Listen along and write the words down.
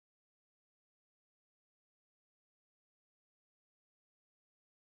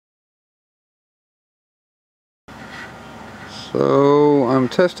So I'm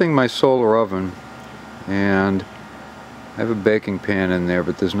testing my solar oven, and I have a baking pan in there,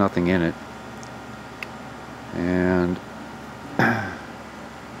 but there's nothing in it. And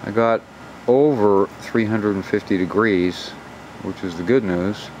I got over 350 degrees, which is the good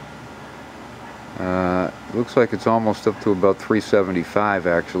news. Looks like it's almost up to about 375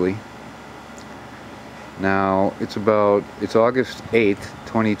 actually. Now it's August 8th,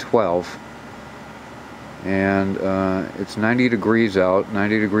 2012, and it's 90 degrees out,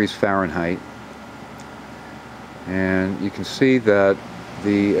 90 degrees Fahrenheit, and you can see that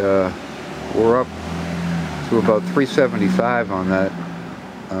we're up to about 375 on that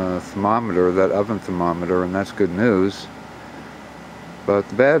thermometer, that oven thermometer, and that's good news. But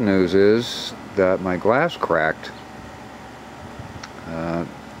the bad news is that my glass cracked.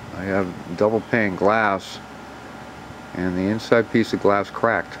 I have double pane glass, and the inside piece of glass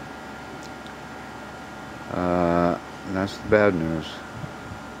cracked. And that's the bad news.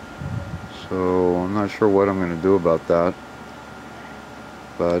 So I'm not sure what I'm going to do about that.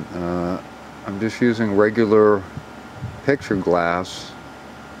 But I'm just using regular picture glass,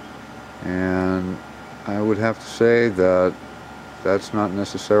 and I would have to say that that's not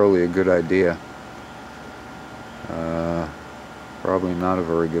necessarily a good idea. Probably not a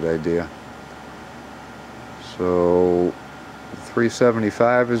very good idea. So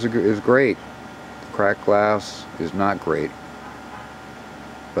 375 is great. Cracked glass is not great.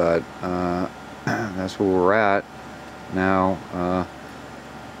 But that's where we're at. Now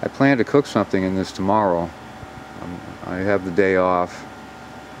I plan to cook something in this tomorrow. I have the day off,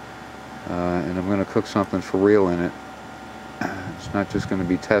 and I'm going to cook something for real in it. It's not just going to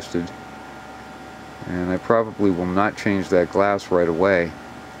be tested. And I probably will not change that glass right away.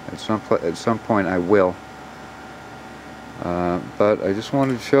 At some point I will. But I just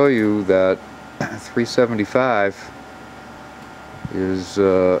wanted to show you that 375 is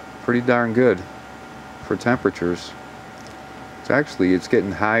pretty darn good for temperatures. It's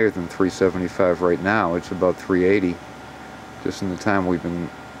getting higher than 375 right now. It's about 380 just in the time we've been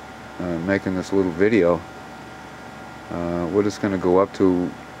making this little video. What it's going to go up to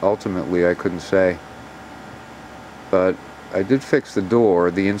ultimately, I couldn't say. But I did fix the door,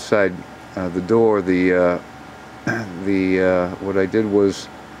 the inside, the door. What I did was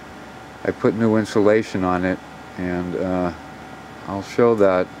I put new insulation on it, and I'll show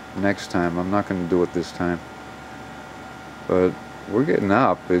that next time. I'm not going to do it this time. But we're getting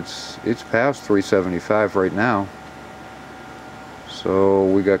up. It's past 375 right now. So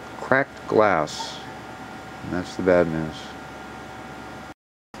we got cracked glass, and that's the bad news.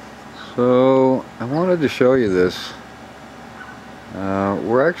 So I wanted to show you this.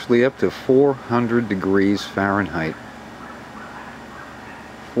 We're actually up to 400 degrees Fahrenheit.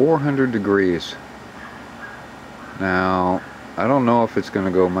 400 degrees. Now, I don't know if it's going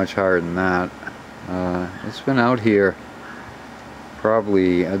to go much higher than that. It's been out here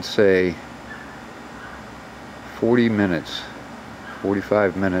probably, I'd say, 40 minutes,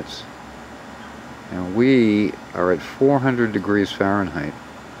 45 minutes. And we are at 400 degrees Fahrenheit.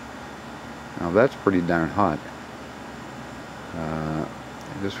 Now that's pretty darn hot.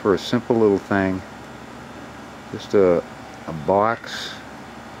 Just for a simple little thing, just a box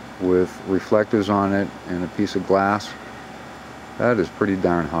with reflectors on it and a piece of glass, that is pretty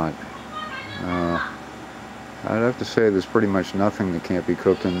darn hot. I'd have to say there's pretty much nothing that can't be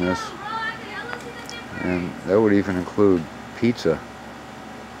cooked in this, and that would even include pizza.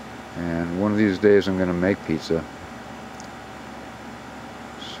 And one of these days I'm going to make pizza.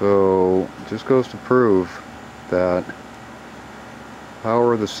 So it just goes to prove that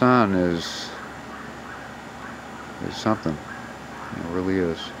power of the sun is something. It really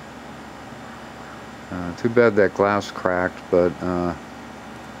is. Too bad that glass cracked, but I'm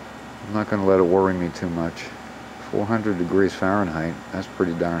not going to let it worry me too much. 400 degrees Fahrenheit, that's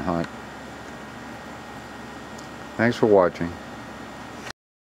pretty darn hot. Thanks for watching.